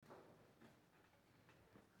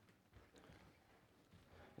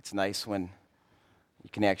It's nice when you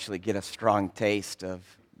can actually get a strong taste of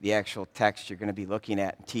the actual text you're going to be looking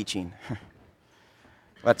at and teaching.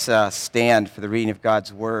 Let's stand for the reading of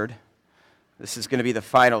God's Word. This is going to be the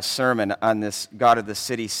final sermon on this God of the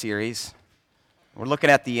City series. We're looking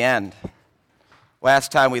at the end.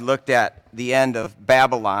 Last time we looked at the end of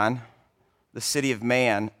Babylon, the city of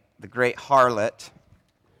man, the great harlot,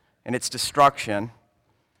 and its destruction.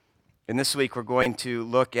 And this week we're going to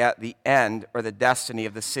look at the end or the destiny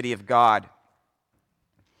of the city of God.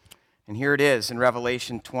 And here it is in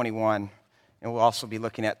Revelation 21, and we'll also be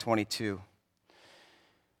looking at 22.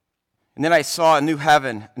 And then I saw a new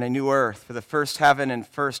heaven and a new earth, for the first heaven and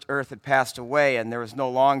first earth had passed away, and there was no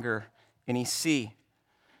longer any sea.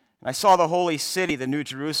 And I saw the holy city, the new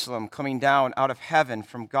Jerusalem, coming down out of heaven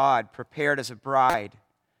from God, prepared as a bride,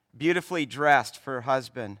 beautifully dressed for her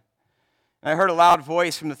husband. And I heard a loud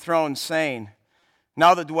voice from the throne saying,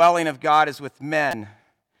 "Now the dwelling of God is with men,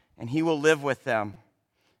 and he will live with them,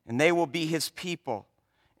 and they will be his people,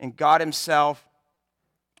 and God himself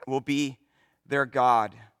will be their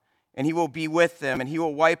God. And he will be with them, and he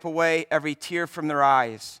will wipe away every tear from their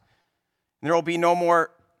eyes. And there will be no more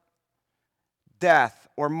death,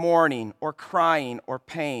 or mourning, or crying, or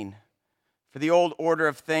pain, for the old order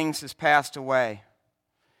of things has passed away."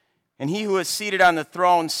 And he who is seated on the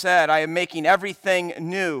throne said, "I am making everything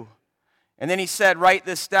new." And then he said, "Write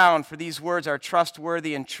this down, for these words are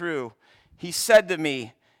trustworthy and true." He said to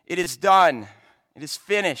me, "It is done. It is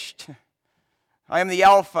finished. I am the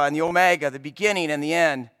Alpha and the Omega, the beginning and the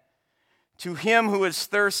end. To him who is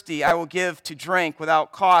thirsty, I will give to drink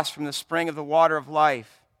without cost from the spring of the water of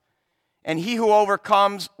life. And he who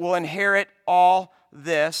overcomes will inherit all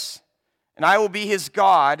this, and I will be his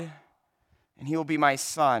God, and he will be my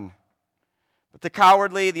son. But the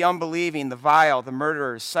cowardly, the unbelieving, the vile, the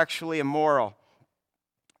murderers, sexually immoral,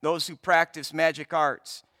 those who practice magic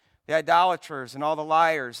arts, the idolaters, and all the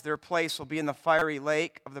liars, their place will be in the fiery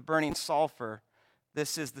lake of the burning sulfur.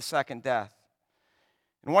 This is the second death."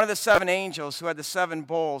 And one of the seven angels who had the seven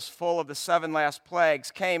bowls full of the seven last plagues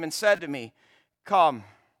came and said to me, "Come,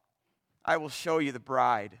 I will show you the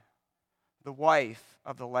bride, the wife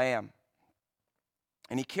of the Lamb."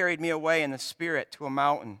 And he carried me away in the Spirit to a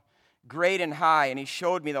mountain, great and high, and he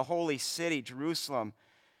showed me the holy city, Jerusalem,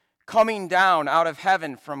 coming down out of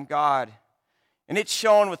heaven from God. And it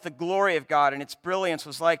shone with the glory of God, and its brilliance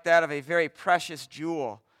was like that of a very precious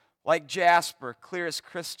jewel, like jasper, clear as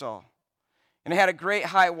crystal. And it had a great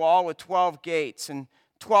high wall with 12 gates, and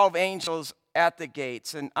 12 angels at the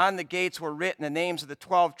gates. And on the gates were written the names of the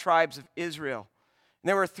 12 tribes of Israel. And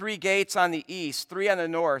there were 3 gates on the east, 3 on the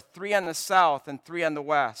north, 3 on the south, and 3 on the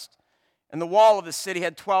west. And the wall of the city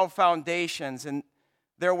had 12 foundations, and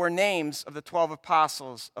there were names of the 12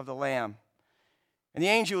 apostles of the Lamb. And the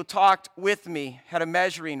angel who talked with me had a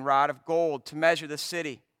measuring rod of gold to measure the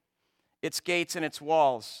city, its gates and its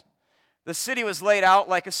walls. The city was laid out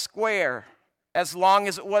like a square, as long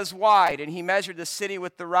as it was wide, and he measured the city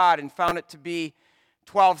with the rod and found it to be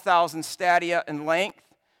 12,000 stadia in length,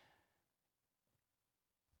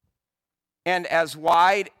 and as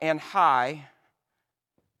wide and high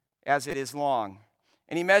as it is long.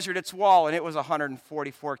 And he measured its wall, and it was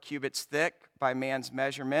 144 cubits thick by man's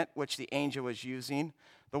measurement, which the angel was using.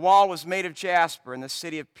 The wall was made of jasper, and the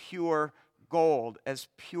city of pure gold, as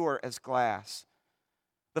pure as glass.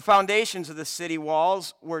 The foundations of the city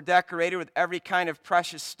walls were decorated with every kind of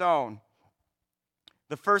precious stone.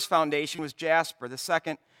 The first foundation was jasper, the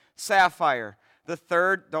second sapphire, the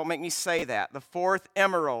third, don't make me say that, the fourth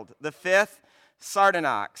emerald, the fifth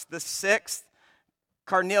sardonyx, the sixth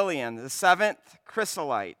carnelian, the seventh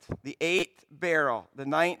chrysolite, the eighth beryl, the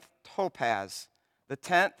ninth topaz, the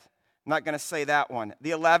 10th, I'm not going to say that one,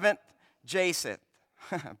 the 11th jacinth,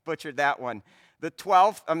 butchered that one, the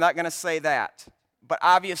 12th, I'm not going to say that, but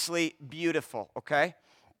obviously beautiful, okay?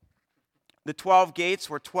 The 12 gates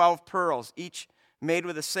were 12 pearls, each made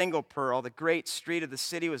with a single pearl. The great street of the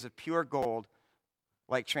city was of pure gold,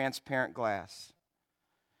 like transparent glass.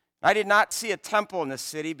 I did not see a temple in the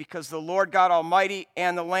city, because the Lord God Almighty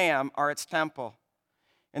and the Lamb are its temple.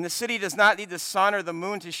 And the city does not need the sun or the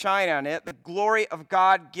moon to shine on it. The glory of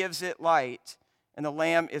God gives it light, and the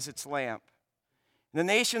Lamb is its lamp. The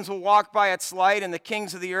nations will walk by its light, and the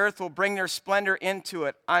kings of the earth will bring their splendor into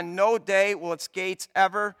it. On no day will its gates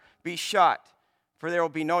ever be shut, for there will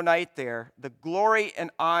be no night there. The glory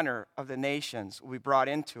and honor of the nations will be brought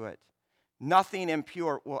into it. Nothing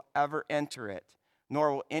impure will ever enter it,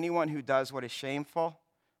 nor will anyone who does what is shameful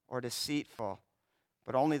or deceitful,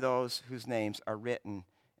 but only those whose names are written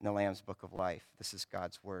in the Lamb's book of life. This is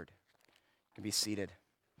God's word. You can be seated.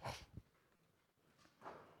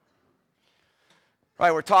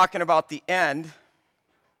 Right, we're talking about the end,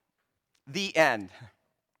 which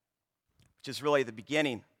is really the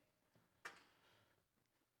beginning.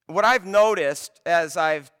 What I've noticed as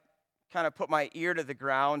I've kind of put my ear to the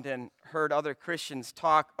ground and heard other Christians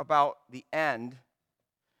talk about the end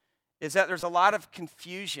is that there's a lot of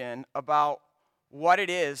confusion about what it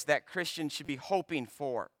is that Christians should be hoping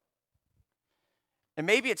for. And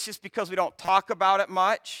maybe it's just because we don't talk about it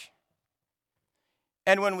much.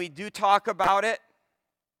 And when we do talk about it,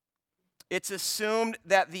 it's assumed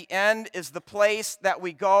that the end is the place that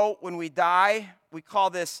we go when we die. We call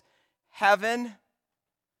this heaven.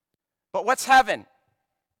 But what's heaven?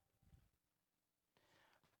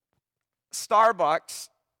 Starbucks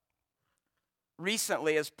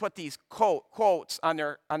recently has put these quotes on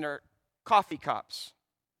their coffee cups.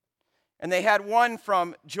 And they had one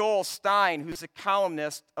from Joel Stein, who's a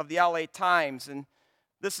columnist of the LA Times, and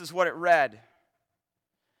this is what it read.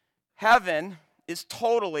 Heaven is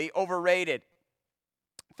totally overrated.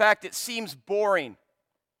 In fact, it seems boring.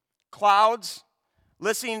 Clouds,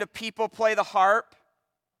 listening to people play the harp.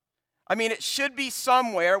 I mean, it should be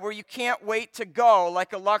somewhere where you can't wait to go,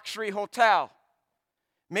 like a luxury hotel.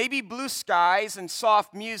 Maybe blue skies and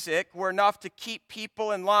soft music were enough to keep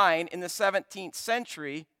people in line in the 17th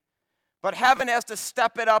century, but heaven has to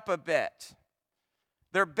step it up a bit.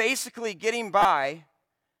 They're basically getting by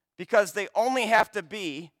because they only have to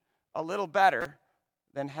be a little better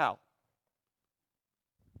than hell.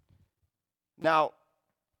 Now,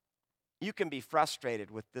 you can be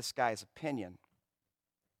frustrated with this guy's opinion,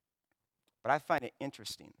 but I find it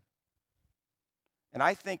interesting. And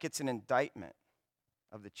I think it's an indictment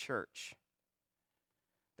of the church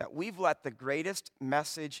that we've let the greatest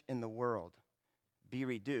message in the world be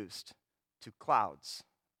reduced to clouds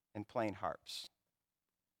and playing harps.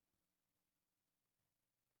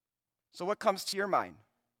 So what comes to your mind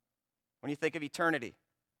when you think of eternity?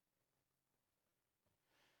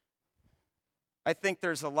 I think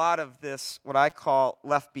there's a lot of this, what I call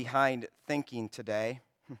left behind thinking today,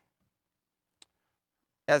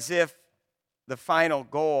 as if the final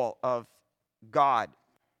goal of God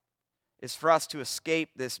is for us to escape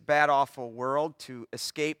this bad, awful world, to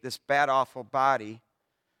escape this bad, awful body,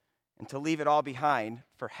 and to leave it all behind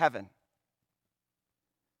for heaven.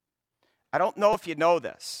 I don't know if you know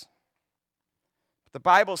this, but the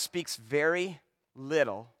Bible speaks very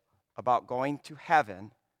little about going to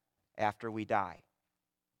heaven after we die.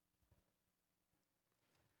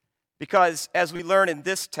 Because as we learn in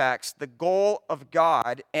this text, the goal of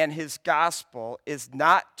God and his gospel is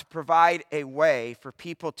not to provide a way for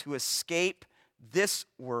people to escape this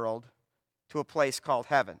world to a place called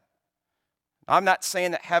heaven. I'm not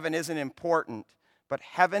saying that heaven isn't important, but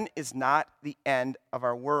heaven is not the end of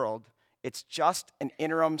our world. It's just an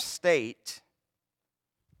interim state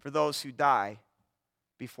for those who die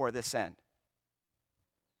before this end.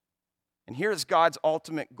 And here's God's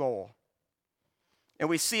ultimate goal. And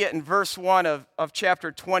we see it in verse 1 of chapter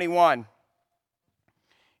 21.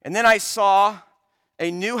 And then I saw a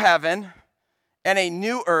new heaven and a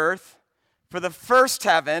new earth, for the first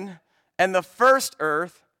heaven and the first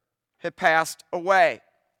earth had passed away.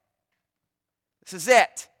 This is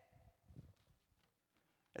it.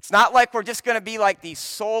 It's not like we're just going to be like these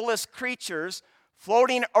soulless creatures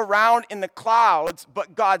floating around in the clouds,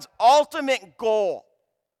 but God's ultimate goal,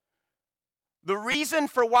 the reason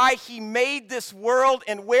for why he made this world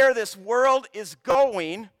and where this world is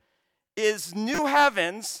going, is new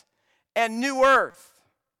heavens and new earth.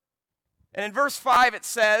 And in verse 5 it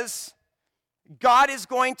says, God is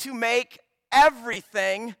going to make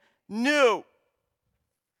everything new.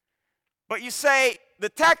 But you say, the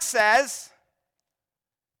text says,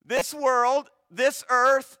 this world, this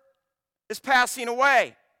earth is passing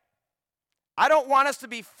away. I don't want us to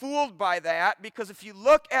be fooled by that, because if you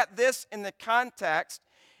look at this in the context,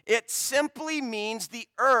 it simply means the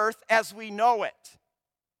earth as we know it.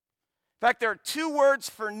 In fact, there are two words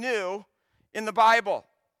for new in the Bible,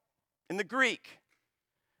 in the Greek.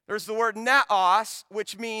 There's the word neos,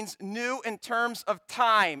 which means new in terms of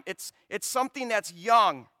time. It's something that's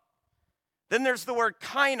young. Then there's the word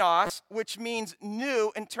kainos, which means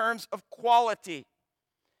new in terms of quality.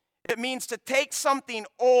 It means to take something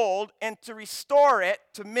old and to restore it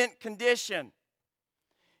to mint condition.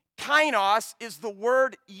 Kainos is the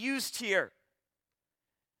word used here.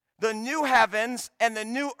 The new heavens and the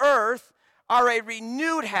new earth are a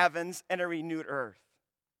renewed heavens and a renewed earth.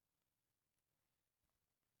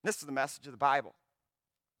 This is the message of the Bible.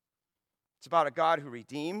 It's about a God who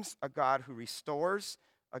redeems, a God who restores,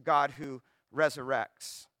 a God who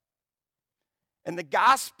resurrects. And the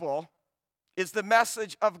gospel is the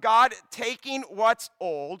message of God taking what's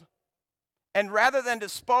old And rather than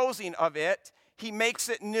disposing of it, he makes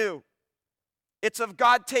it new. It's of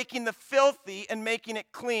God taking the filthy and making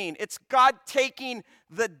it clean. It's God taking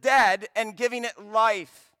the dead and giving it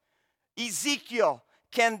life. Ezekiel,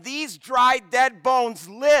 can these dry, dead bones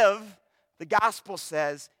live? The gospel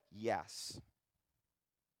says yes.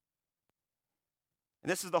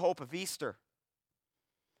 And this is the hope of Easter.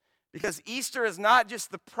 Because Easter is not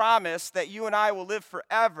just the promise that you and I will live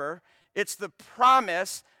forever, it's the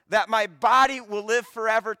promise that my body will live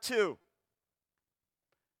forever too.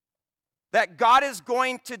 That God is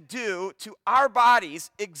going to do to our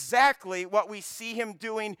bodies exactly what we see him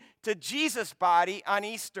doing to Jesus' body on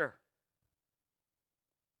Easter.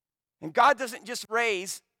 And God doesn't just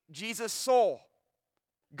raise Jesus' soul.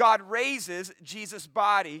 God raises Jesus'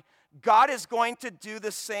 body. God is going to do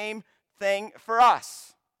the same thing for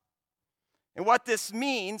us. And what this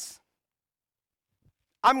means,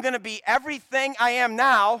 I'm going to be everything I am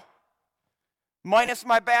now, minus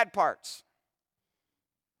my bad parts.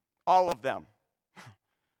 All of them.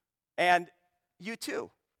 And you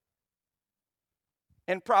too.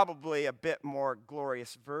 And probably a bit more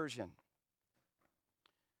glorious version.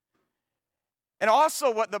 And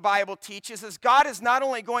also what the Bible teaches is God is not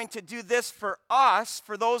only going to do this for us,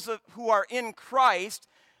 for those who are in Christ,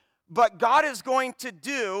 but God is going to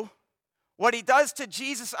do what he does to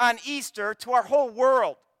Jesus on Easter to our whole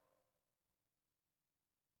world.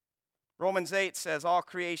 Romans 8 says, all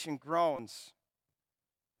creation groans.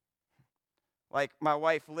 Like my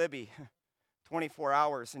wife Libby, 24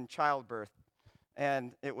 hours in childbirth.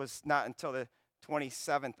 And it was not until the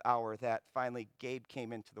 27th hour that finally Gabe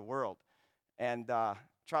came into the world. And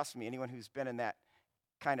trust me, anyone who's been in that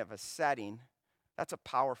kind of a setting, that's a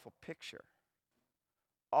powerful picture.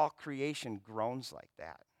 All creation groans like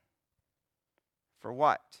that. For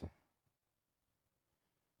what?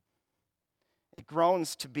 It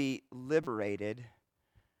groans to be liberated,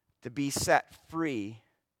 to be set free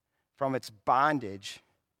from its bondage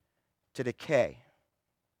to decay.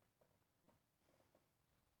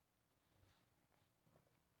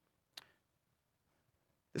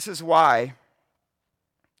 This is why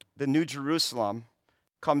the New Jerusalem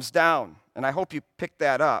comes down. And I hope you pick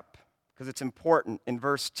that up because it's important in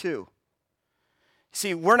verse 2.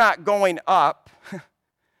 See, we're not going up.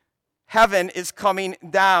 Heaven is coming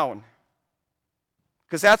down.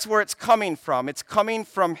 Because that's where it's coming from. It's coming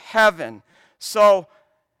from heaven. So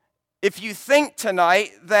if you think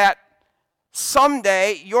tonight that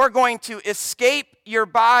someday you're going to escape your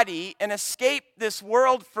body and escape this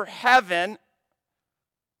world for heaven,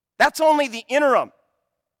 that's only the interim.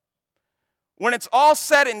 When it's all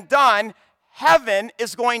said and done, heaven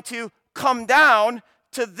is going to come down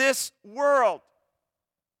to this world.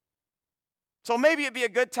 So maybe it'd be a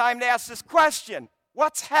good time to ask this question.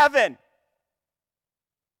 What's heaven?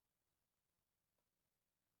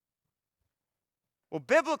 Well,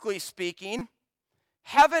 biblically speaking,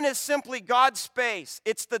 heaven is simply God's space.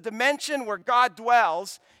 It's the dimension where God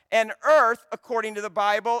dwells, and earth, according to the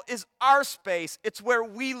Bible, is our space. It's where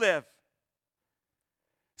we live.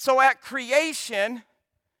 So at creation,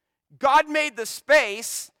 God made the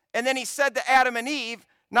space, and then he said to Adam and Eve,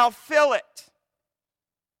 now fill it.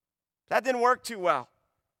 That didn't work too well.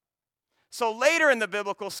 So later in the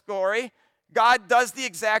biblical story, God does the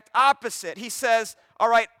exact opposite. He says, all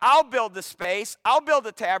right, I'll build the space, I'll build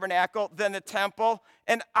the tabernacle, then the temple,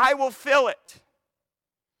 and I will fill it.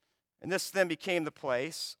 And this then became the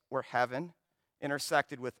place where heaven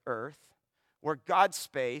intersected with earth, where God's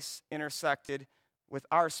space intersected with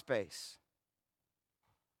our space.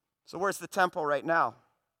 So where's the temple right now?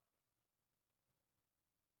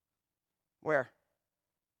 Where?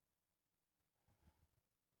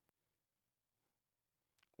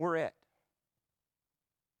 We're it.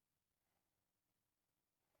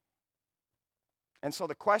 And so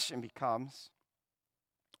the question becomes,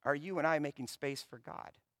 are you and I making space for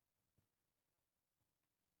God?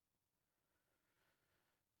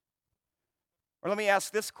 Or let me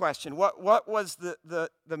ask this question. What was the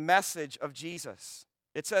message of Jesus?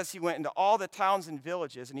 It says he went into all the towns and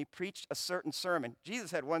villages and he preached a certain sermon.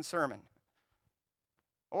 Jesus had one sermon.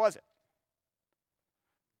 What was it?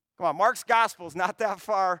 Come on, Mark's gospel is not that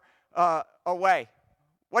far away.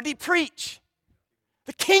 What did he preach?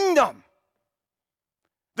 The kingdom.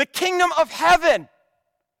 The kingdom of heaven.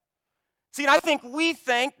 See, and I think we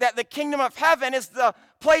think that the kingdom of heaven is the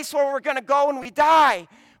place where we're going to go when we die.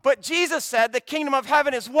 But Jesus said the kingdom of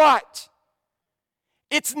heaven is what?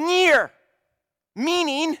 It's near.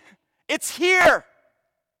 Meaning, it's here.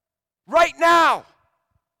 Right now.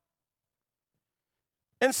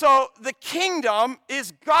 And so the kingdom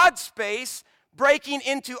is God's space, breaking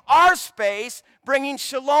into our space, bringing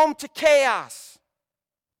shalom to chaos.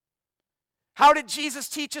 How did Jesus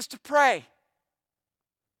teach us to pray?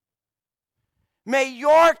 May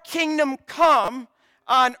your kingdom come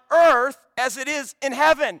on earth as it is in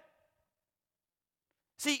heaven.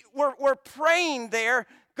 See, we're praying there,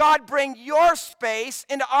 God, bring your space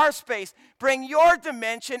into our space. Bring your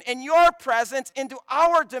dimension and your presence into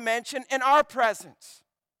our dimension and our presence.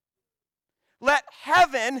 Let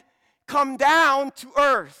heaven come down to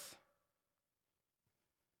earth.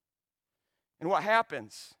 And what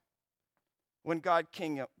happens when God's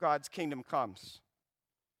kingdom comes?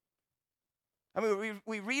 I mean,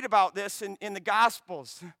 we read about this in the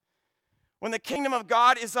Gospels. When the kingdom of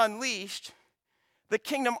God is unleashed, the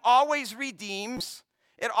kingdom always redeems,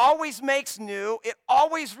 it always makes new, it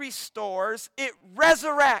always restores, it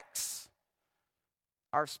resurrects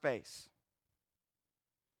our space.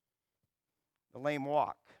 The lame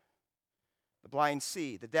walk, the blind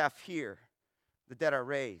see, the deaf hear, the dead are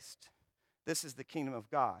raised. This is the kingdom of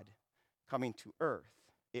God coming to earth.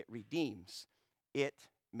 It redeems, it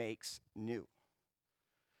makes new.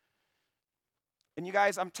 And you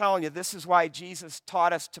guys, I'm telling you, this is why Jesus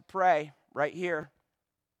taught us to pray right here.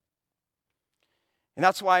 And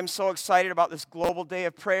that's why I'm so excited about this global day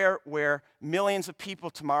of prayer where millions of people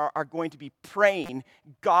tomorrow are going to be praying,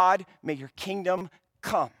 God, may your kingdom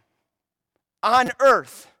come on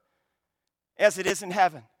earth as it is in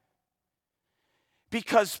heaven.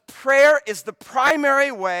 Because prayer is the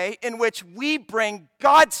primary way in which we bring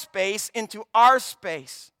God's space into our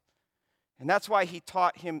space. And that's why he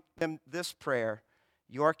taught them this prayer,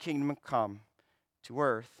 your kingdom come to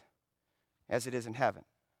earth as it is in heaven.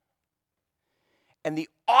 And the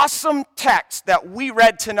awesome text that we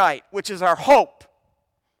read tonight, which is our hope,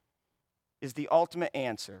 is the ultimate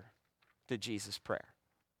answer to Jesus' prayer.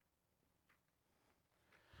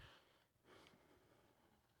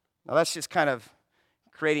 Now that's just kind of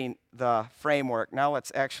creating the framework. Now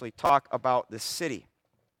let's actually talk about this city.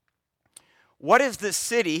 What is this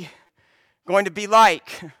city going to be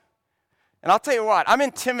like? And I'll tell you what, I'm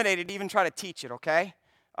intimidated to even try to teach it, okay?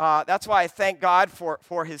 That's why I thank God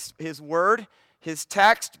for his word, his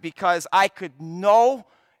text, because I could no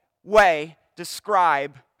way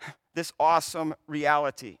describe this awesome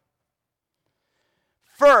reality.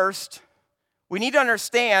 First, we need to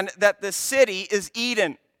understand that the city is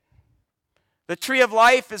Eden. The tree of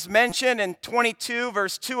life is mentioned in 22,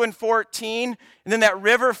 verse 2 and 14, and then that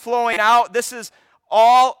river flowing out. This is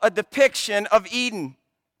all a depiction of Eden.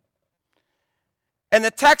 And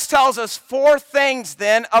the text tells us four things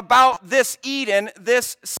then about this Eden,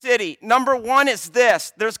 this city. Number one is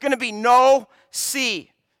this: there's going to be no sea.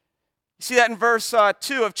 You see that in verse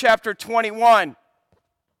 2 of chapter 21.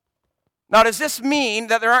 Now, does this mean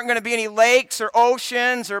that there aren't going to be any lakes or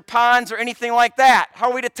oceans or ponds or anything like that?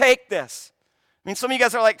 How are we to take this? I mean, some of you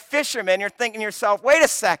guys are like fishermen. You're thinking to yourself, wait a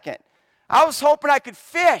second. I was hoping I could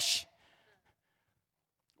fish.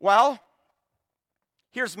 Well,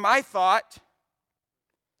 here's my thought.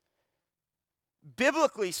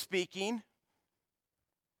 Biblically speaking,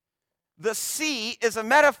 the sea is a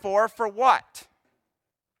metaphor for what?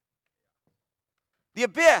 The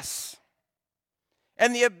abyss.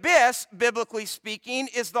 And the abyss, biblically speaking,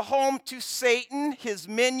 is the home to Satan, his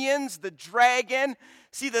minions, the dragon.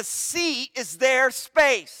 See, the sea is their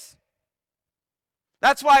space.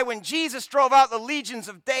 That's why when Jesus drove out the legions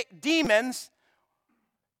of demons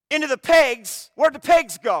into the pigs, where'd the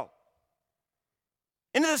pigs go?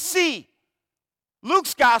 Into the sea.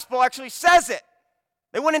 Luke's gospel actually says it.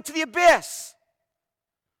 They went into the abyss.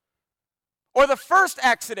 Or the first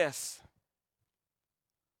Exodus.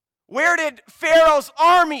 Where did Pharaoh's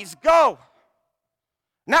armies go?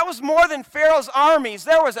 And that was more than Pharaoh's armies.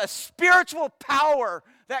 There was a spiritual power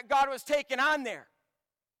that God was taking on there.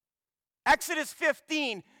 Exodus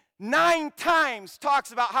 15, 9 times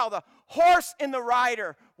talks about how the horse and the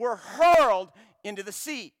rider were hurled into the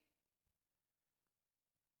sea.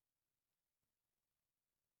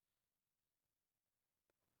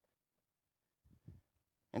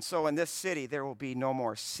 And so in this city, there will be no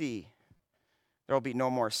more sea. There will be no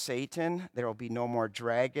more Satan. There will be no more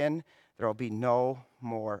dragon. There will be no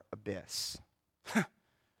more abyss. I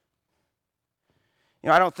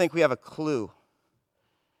don't think we have a clue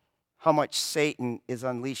how much Satan is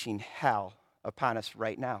unleashing hell upon us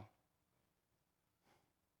right now.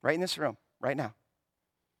 Right in this room, right now.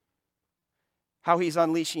 How he's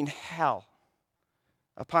unleashing hell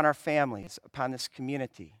upon our families, upon this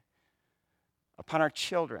community, upon our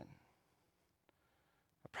children,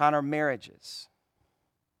 upon our marriages.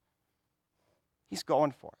 He's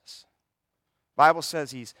going for us. The Bible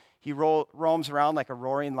says he roams around like a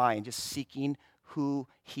roaring lion, just seeking who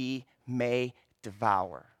he may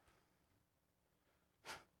devour.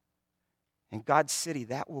 In God's city,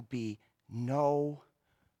 that will be no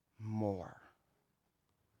more.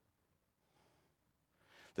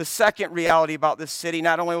 The second reality about this city,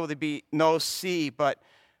 not only will there be no sea, but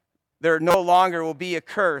there no longer will be a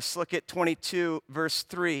curse. Look at 22, verse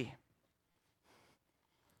 3.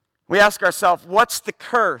 We ask ourselves, what's the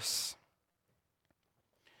curse?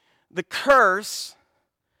 The curse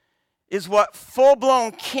is what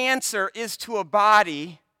full-blown cancer is to a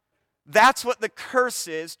body. That's what the curse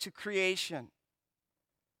is to creation.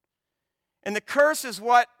 And the curse is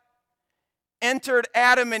what entered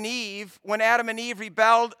Adam and Eve when Adam and Eve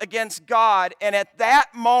rebelled against God. And at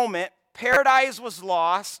that moment, paradise was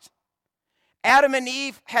lost. Adam and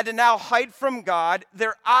Eve had to now hide from God.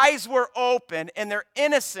 Their eyes were open and their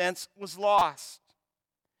innocence was lost.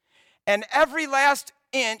 And every last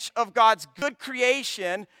inch of God's good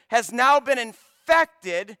creation has now been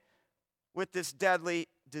infected with this deadly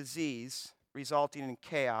disease, resulting in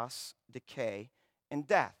chaos, decay, and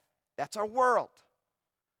death. That's our world.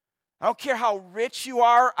 I don't care how rich you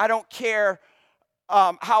are. I don't care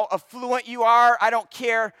how affluent you are. I don't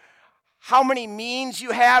care how many means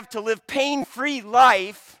you have to live pain-free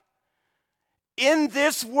life. In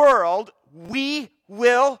this world, we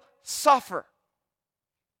will suffer.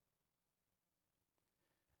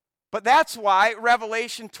 But that's why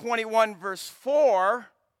Revelation 21, verse 4,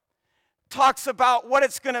 talks about what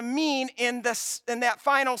it's going to mean in that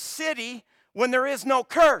final city when there is no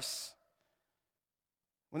curse.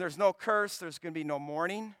 When there's no curse, there's going to be no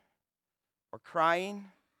mourning or crying,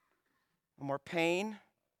 no more pain,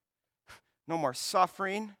 no more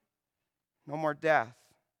suffering, no more death.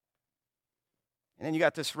 And then you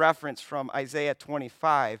got this reference from Isaiah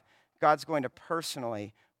 25. God's going to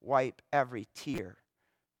personally wipe every tear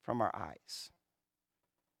from our eyes.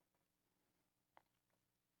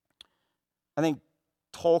 I think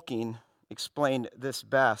Tolkien explained this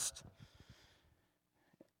best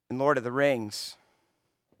in Lord of the Rings.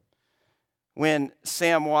 When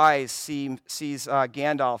Samwise sees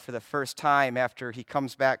Gandalf for the first time after he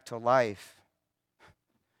comes back to life,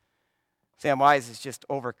 Samwise is just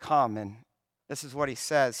overcome, and this is what he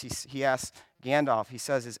says. He asks Gandalf, he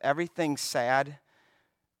says, "Is everything sad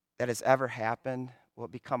that has ever happened, will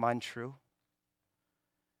it become untrue?"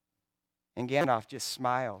 And Gandalf just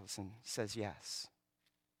smiles and says, "Yes."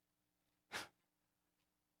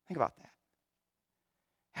 Think about that.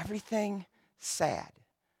 Everything sad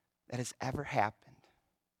that has ever happened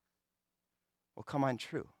will come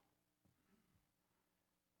untrue.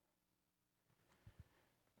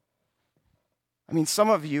 I mean, some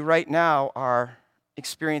of you right now are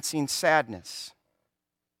experiencing sadness.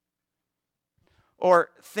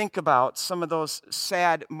 Or think about some of those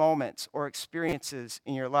sad moments or experiences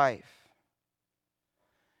in your life.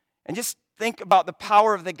 And just think about the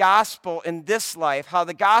power of the gospel in this life, how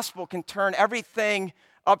the gospel can turn everything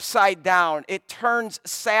upside down. It turns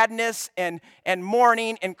sadness and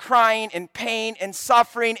mourning and crying and pain and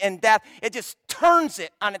suffering and death. It just turns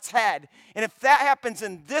it on its head. And if that happens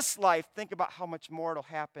in this life, think about how much more it'll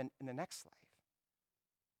happen in the next life.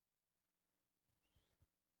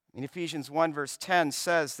 In Ephesians 1 verse 10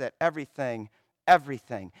 says that everything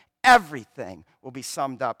will be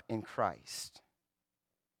summed up in Christ.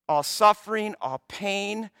 All suffering, all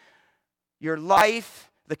pain, your life,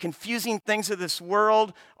 the confusing things of this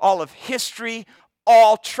world, all of history,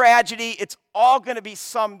 all tragedy, it's all going to be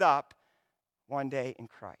summed up one day in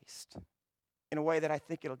Christ. In a way that I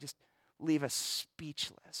think it'll just leave us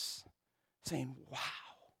speechless, saying, "Wow,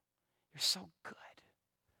 you're so good."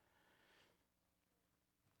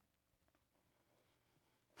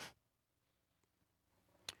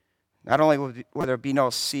 Not only will there be no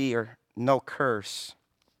sea or no curse,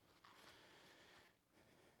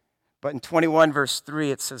 but in 21 verse 3,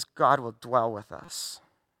 it says God will dwell with us.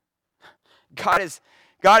 God is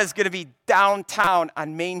going to be downtown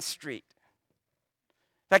on Main Street.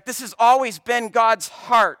 In fact, this has always been God's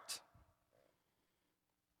heart.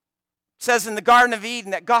 It says in the Garden of Eden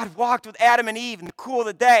that God walked with Adam and Eve in the cool of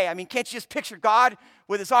the day. I mean, can't you just picture God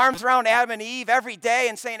with his arms around Adam and Eve every day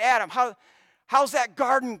and saying, "Adam, how's that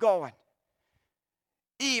garden going?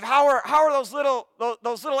 Eve, how are those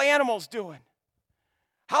little animals doing?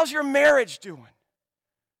 How's your marriage doing?"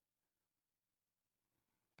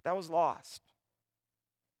 But that was lost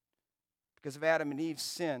because of Adam and Eve's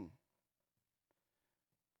sin.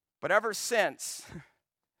 But ever since,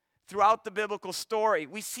 throughout the biblical story,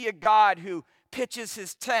 we see a God who pitches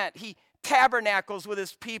his tent. He tabernacles with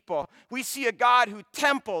his people. We see a God who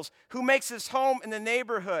temples, who makes his home in the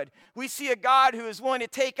neighborhood. We see a God who is willing to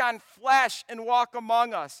take on flesh and walk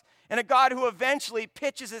among us. and a God who eventually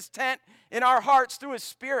pitches his tent in our hearts through his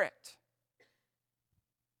Spirit.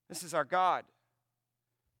 This is our God,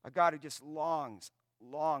 a God who just longs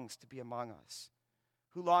to be among us,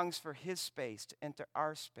 who longs for his space to enter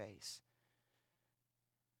our space.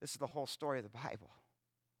 This is the whole story of the Bible.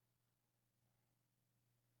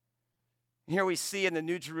 Here we see in the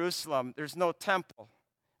New Jerusalem, there's no temple.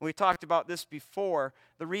 We talked about this before.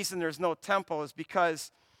 The reason there's no temple is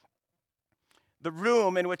because the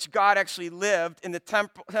room in which God actually lived, in the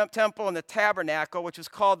temple and the tabernacle, which was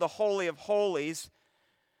called the Holy of Holies,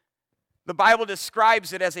 the Bible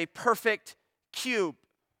describes it as a perfect cube.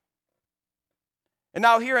 And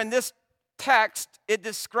now here in this text, it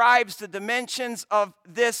describes the dimensions of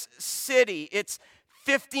this city. It's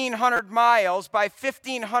 1,500 miles by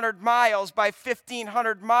 1,500 miles by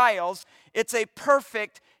 1,500 miles. It's a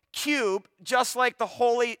perfect cube, just like the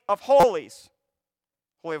Holy of Holies.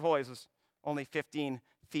 Holy of Holies is only 15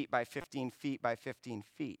 feet by 15 feet by 15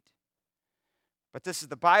 feet. But this is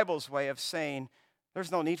the Bible's way of saying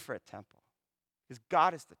there's no need for a temple, because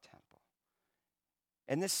God is the temple.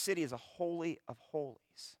 And this city is a holy of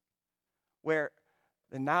holies, where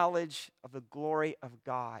the knowledge of the glory of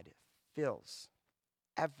God fills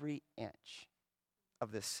every inch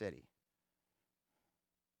of this city.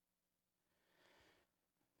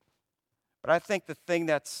 But I think the thing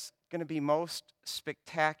that's going to be most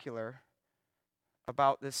spectacular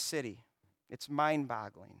about this city, it's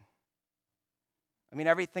mind-boggling. I mean,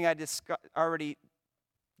 everything I already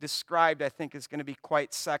described, I think, is going to be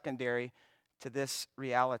quite secondary to this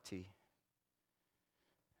reality.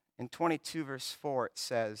 In 22 verse 4, it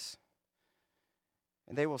says,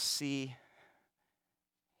 "And they will see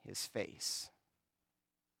his face."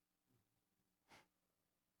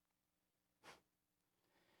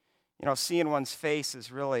 You know, seeing one's face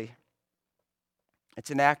is really, it's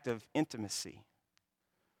an act of intimacy.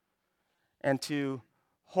 And to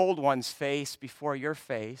hold one's face before your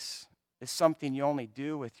face is something you only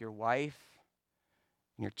do with your wife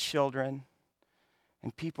and your children,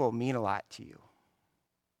 and people mean a lot to you.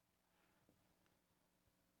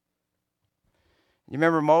 You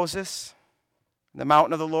remember Moses, the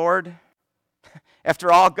mountain of the Lord?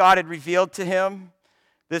 After all God had revealed to him,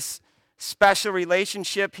 this special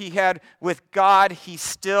relationship he had with God, he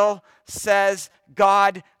still says,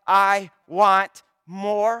 "God, I want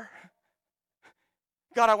more.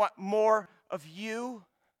 God, I want more of you.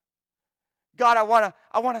 God, I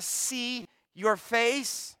want to see your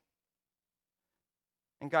face."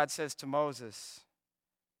 And God says to Moses,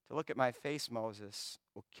 "To look at my face, Moses,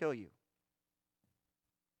 will kill you."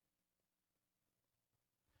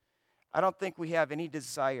 I don't think we have any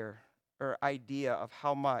desire or idea of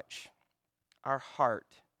how much our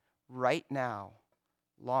heart right now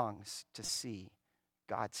longs to see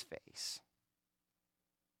God's face.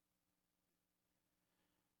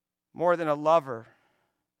 More than a lover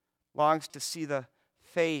longs to see the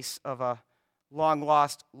face of a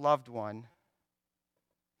long-lost loved one.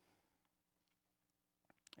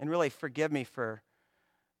 And really, forgive me for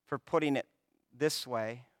putting it this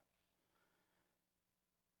way,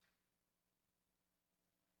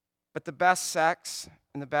 but the best sex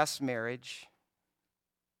and the best marriage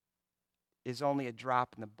is only a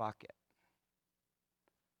drop in the bucket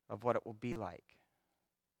of what it will be like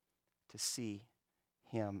to see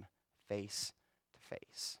him face to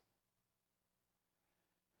face.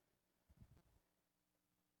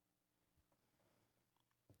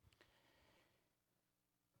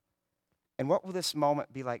 And what will this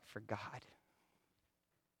moment be like for God?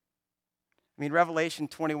 I mean, Revelation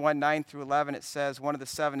 21, 9 through 11, it says one of the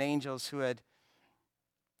seven angels who had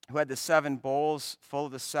the seven bowls full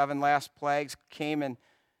of the seven last plagues came and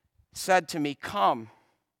said to me, "Come,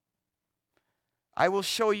 I will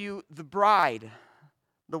show you the bride,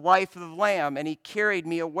 the wife of the Lamb." And he carried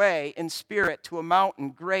me away in spirit to a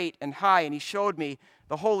mountain great and high, and he showed me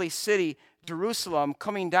the holy city, Jerusalem,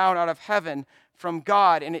 coming down out of heaven from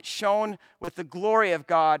God, and it shone with the glory of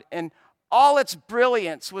God, and all its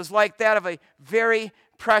brilliance was like that of a very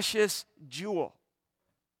precious jewel.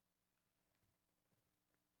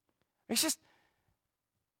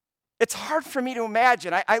 It's hard for me to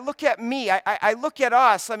imagine. I look at me, I look at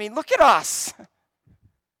us. I mean, look at us.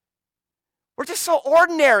 We're just so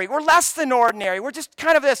ordinary. We're less than ordinary. We're just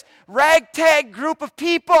kind of this ragtag group of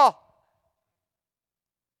people.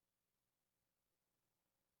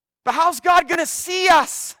 But how's God going to see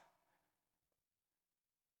us?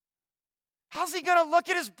 How's he going to look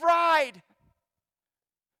at his bride?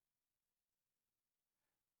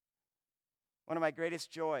 One of my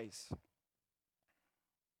greatest joys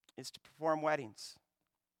is to perform weddings.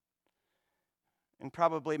 And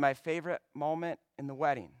probably my favorite moment in the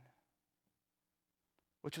wedding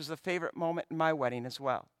which was a favorite moment in my wedding as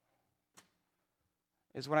well,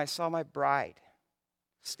 is when I saw my bride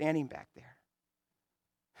standing back there.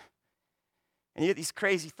 And you get these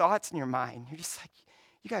crazy thoughts in your mind. You're just like,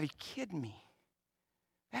 you got to be kidding me.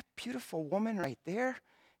 That beautiful woman right there,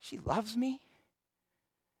 she loves me.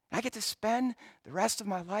 I get to spend the rest of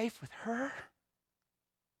my life with her.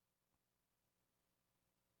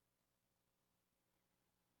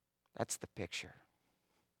 That's the picture.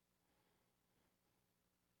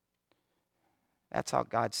 That's how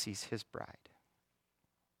God sees his bride.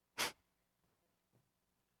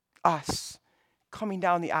 Us coming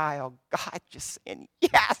down the aisle, God just saying,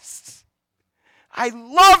 yes, I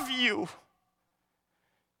love you.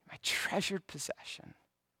 My treasured possession.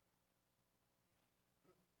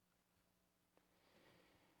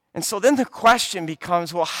 And so then the question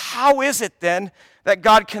becomes, well, how is it then that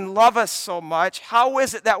God can love us so much? How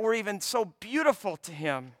is it that we're even so beautiful to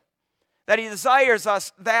him? That he desires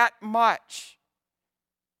us that much?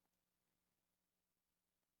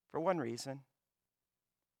 For one reason,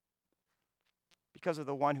 because of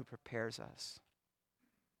the one who prepares us.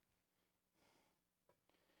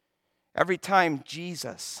 Every time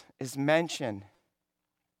Jesus is mentioned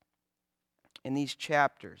in these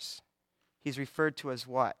chapters, he's referred to as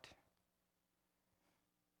what?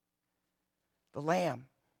 The Lamb.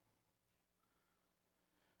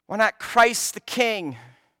 Why not Christ the King?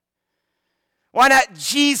 Why not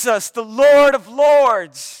Jesus, the Lord of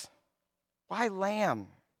Lords? Why Lamb?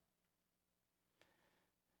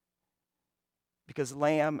 Because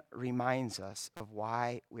Lamb reminds us of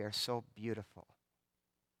why we are so beautiful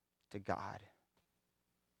to God.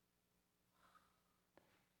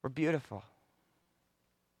 We're beautiful.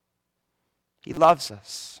 He loves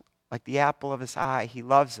us like the apple of his eye. He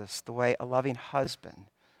loves us the way a loving husband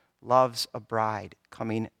loves a bride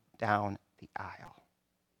coming down the aisle.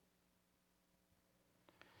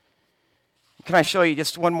 Can I show you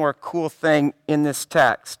just one more cool thing in this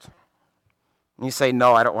text? And you say,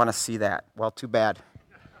 no, I don't want to see that. Well, too bad.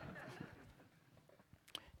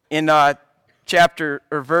 In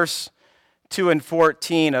verse 2 and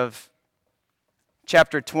 14 of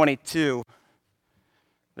chapter 22,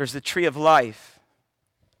 there's the tree of life.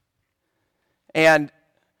 And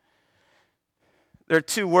there are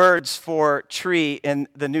two words for tree in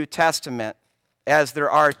the New Testament, as there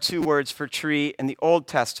are two words for tree in the Old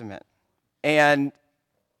Testament. And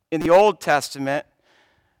in the Old Testament,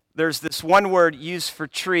 there's this one word used for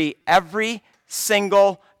tree every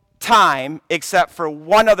single time except for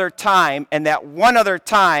one other time, and that one other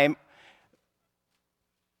time,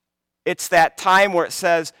 it's that time where it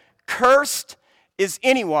says, cursed is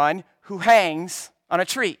anyone who hangs on a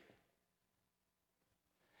tree.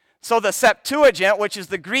 So the Septuagint, which is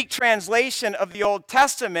the Greek translation of the Old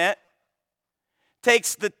Testament,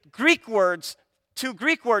 takes the Greek words, two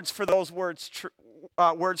Greek words for those words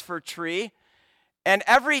for tree, and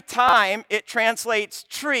every time it translates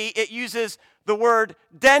tree, it uses the word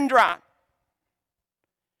dendron.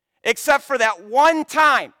 Except for that one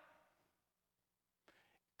time.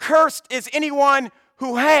 Cursed is anyone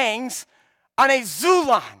who hangs on a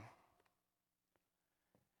zulon.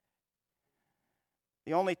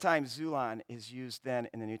 The only time zulon is used then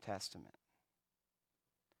in the New Testament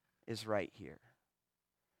is right here.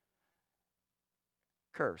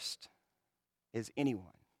 Cursed is anyone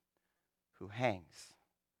who hangs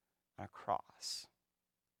on a cross.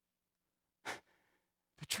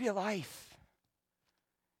 The tree of life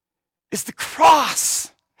is the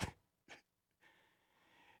cross.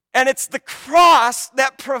 And it's the cross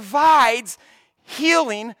that provides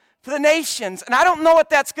healing for the nations. And I don't know what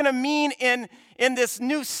that's going to mean in this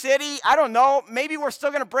new city. I don't know. Maybe we're still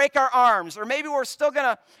going to break our arms, or maybe we're still going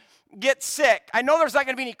to get sick. I know there's not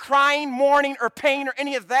going to be any crying, mourning, or pain, or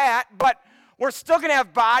any of that, but we're still going to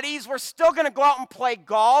have bodies. We're still going to go out and play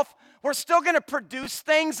golf. We're still going to produce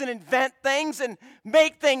things and invent things and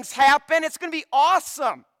make things happen. It's going to be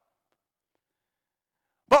awesome.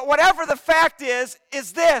 But whatever the fact is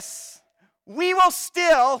this: we will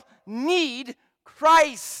still need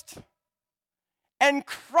Christ. And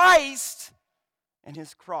Christ and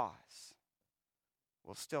his cross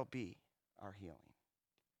will still be our healing.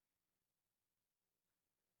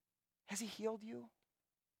 Has he healed you?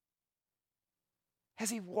 Has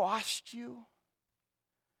he washed you?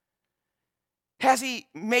 Has he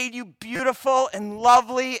made you beautiful and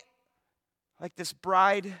lovely like this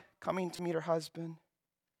bride coming to meet her husband?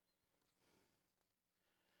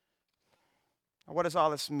 What does all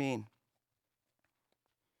this mean?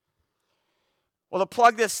 Well, to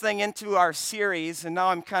plug this thing into our series, and now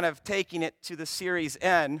I'm kind of taking it to the series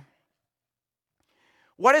end,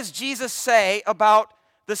 what does Jesus say about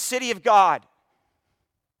the city of God?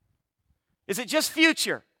 Is it just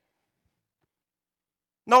future?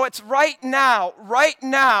 No, it's right now. Right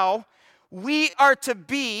now, we are to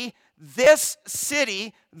be this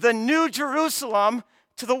city, the New Jerusalem,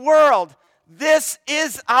 to the world. This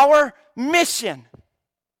is our mission.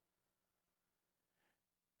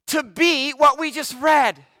 To be what we just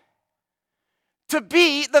read. To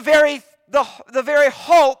be the very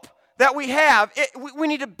hope that we have. We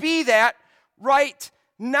need to be that right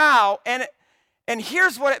now. And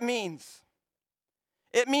here's what it means.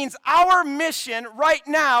 It means our mission right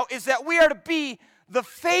now is that we are to be the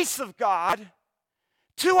face of God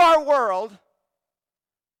to our world,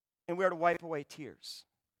 and we are to wipe away tears.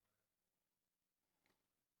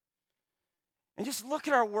 And just look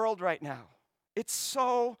at our world right now. It's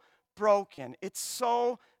so broken. It's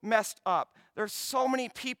so messed up. There's so many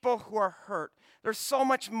people who are hurt. There's so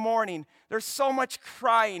much mourning. There's so much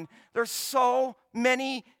crying. There's so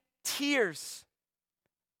many tears.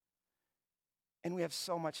 And we have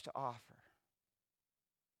so much to offer.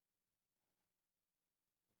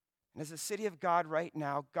 And as a city of God right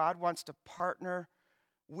now, God wants to partner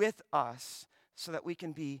with us so that we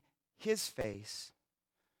can be his face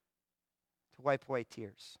to wipe away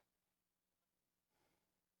tears.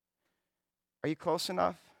 Are you close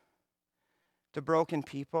enough to broken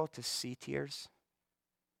people to see tears?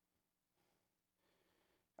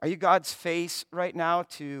 Are you God's face right now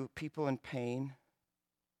to people in pain?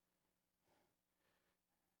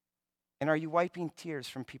 And are you wiping tears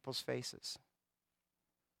from people's faces?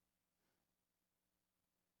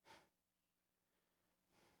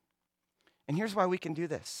 And here's why we can do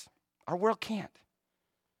this. Our world can't.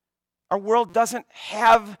 Our world doesn't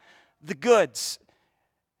have the goods.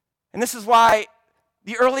 And this is why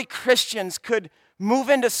the early Christians could move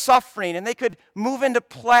into suffering, and they could move into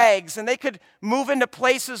plagues, and they could move into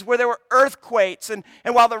places where there were earthquakes. And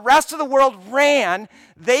while the rest of the world ran,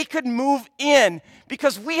 they could move in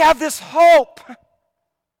because we have this hope.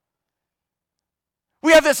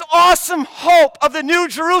 We have this awesome hope of the New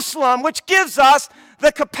Jerusalem, which gives us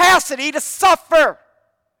the capacity to suffer.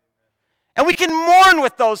 And we can mourn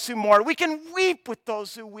with those who mourn. We can weep with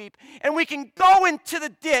those who weep. And we can go into the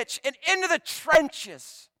ditch and into the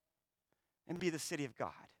trenches and be the city of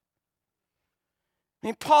God. I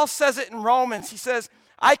mean, Paul says it in Romans. He says,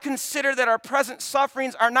 I consider that our present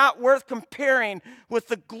sufferings are not worth comparing with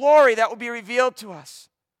the glory that will be revealed to us.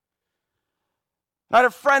 I had a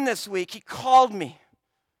friend this week. He called me.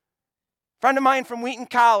 A friend of mine from Wheaton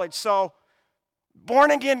College. So,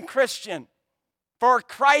 born-again Christian. For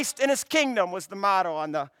Christ and his kingdom was the motto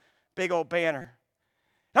on the big old banner.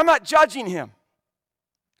 I'm not judging him.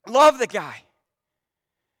 Love the guy.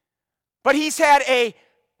 But he's had a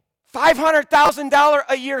 $500,000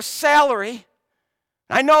 a year salary.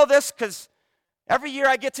 I know this because every year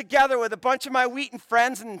I get together with a bunch of my Wheaton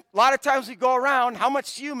friends, and a lot of times we go around, how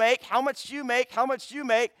much do you make, how much do you make, how much do you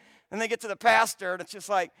make? And they get to the pastor, and it's just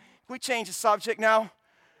like, can we change the subject now?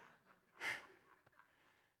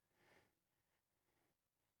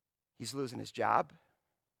 He's losing his job.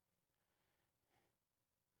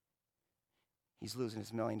 He's losing his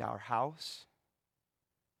 $1 million house.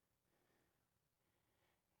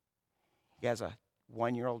 He has a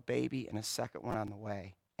 1-year-old baby and a second one on the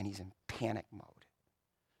way, and he's in panic mode.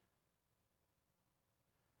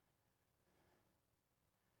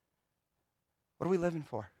 What are we living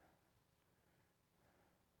for?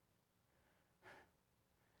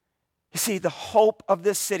 You see, the hope of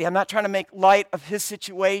this city, I'm not trying to make light of his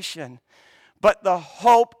situation, but the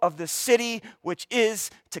hope of the city which is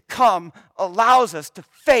to come allows us to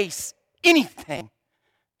face anything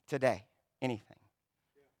today. Anything.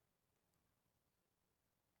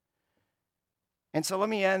 And so let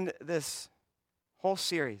me end this whole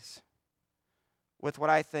series with what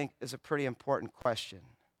I think is a pretty important question.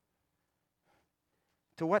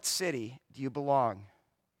 To what city do you belong?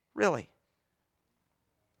 Really?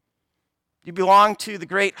 Do you belong to the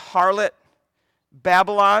great harlot,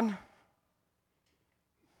 Babylon?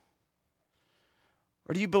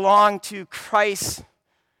 Or do you belong to Christ's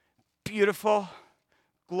beautiful,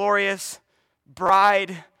 glorious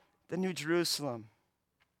bride, the New Jerusalem?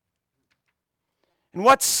 And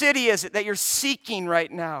what city is it that you're seeking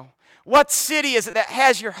right now? What city is it that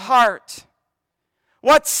has your heart?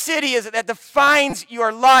 What city is it that defines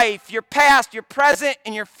your life, your past, your present,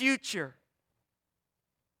 and your future?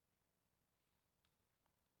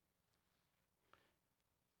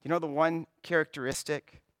 You know the one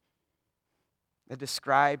characteristic that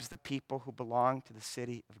describes the people who belong to the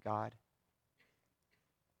city of God?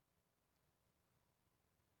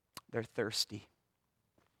 They're thirsty.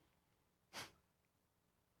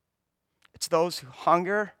 It's those who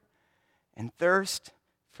hunger and thirst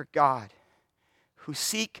for God. who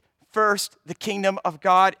seek first the kingdom of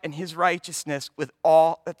God and his righteousness with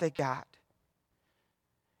all that they got.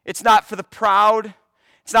 It's not for the proud.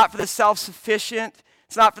 It's not for the self-sufficient.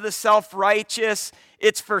 It's not for the self-righteous.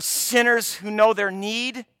 It's for sinners who know their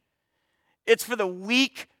need. It's for the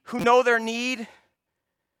weak who know their need.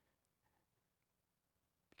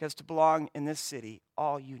 Because to belong in this city,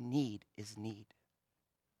 all you need is need.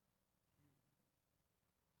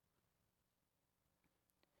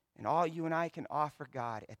 And all you and I can offer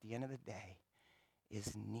God at the end of the day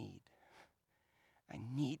is need. I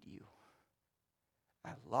need you.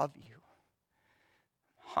 I love you.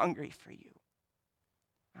 I'm hungry for you.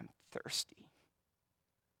 I'm thirsty.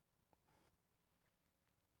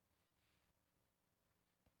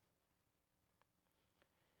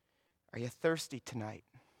 Are you thirsty tonight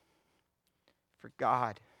for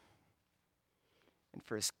God and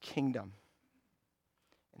for his kingdom?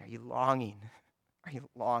 And are you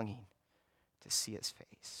longing to see his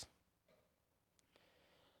face?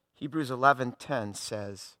 Hebrews 11:10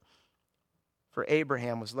 says, "For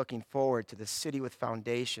Abraham was looking forward to the city with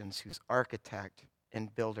foundations, whose architect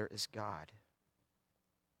and builder is God."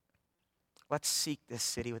 Let's seek this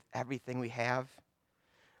city with everything we have.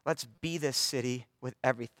 Let's be this city with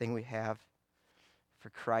everything we have for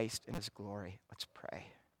Christ and his glory. Let's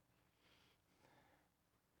pray.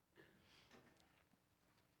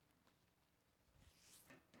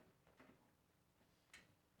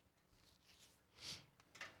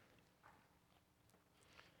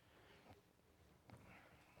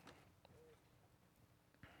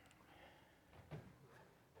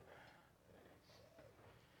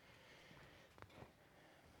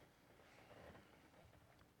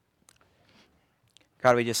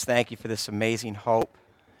 God, we just thank you for this amazing hope.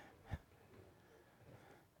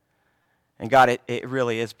 And God, it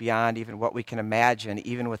really is beyond even what we can imagine,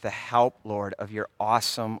 even with the help, Lord, of your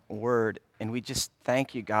awesome word. And we just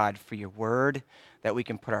thank you, God, for your word, that we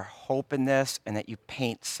can put our hope in this, and that you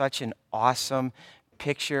paint such an awesome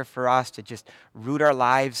picture for us to just root our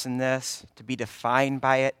lives in this, to be defined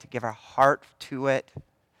by it, to give our heart to it.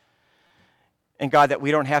 And God, that we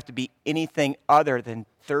don't have to be anything other than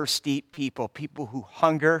thirsty people who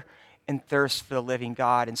hunger and thirst for the living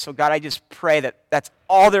God. And so, God, I just pray that that's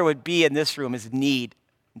all there would be in this room is need.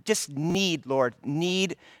 Just need, Lord,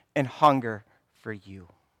 need and hunger for you.